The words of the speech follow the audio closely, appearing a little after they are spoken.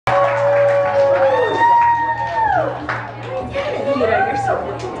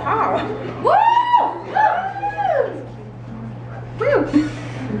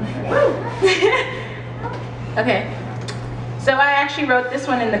actually wrote this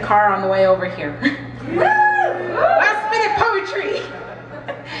one in the car on the way over here. Last minute poetry.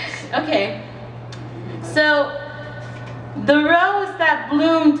 Okay, so the rose that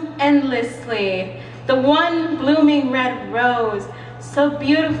bloomed endlessly, the one blooming red rose, so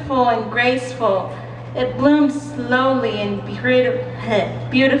beautiful and graceful, it bloomed slowly and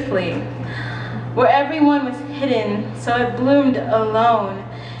beautifully, where everyone was hidden, so it bloomed alone,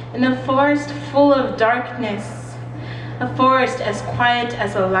 in a forest full of darkness, a forest as quiet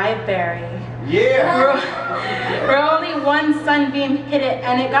as a library. Yeah! Where only one sunbeam hit it,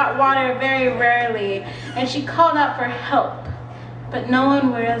 and it got water very rarely, and she called out for help, but no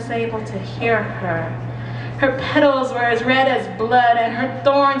one was able to hear her. Her petals were as red as blood, and her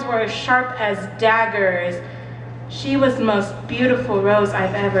thorns were as sharp as daggers. She was the most beautiful rose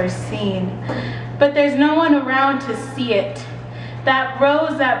I've ever seen, but there's no one around to see it. That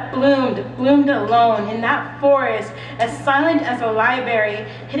rose that bloomed alone in that forest, as silent as a library,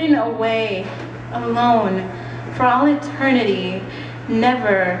 hidden away, alone, for all eternity,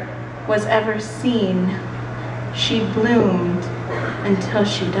 never was ever seen. She bloomed until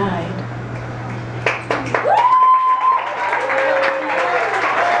she died.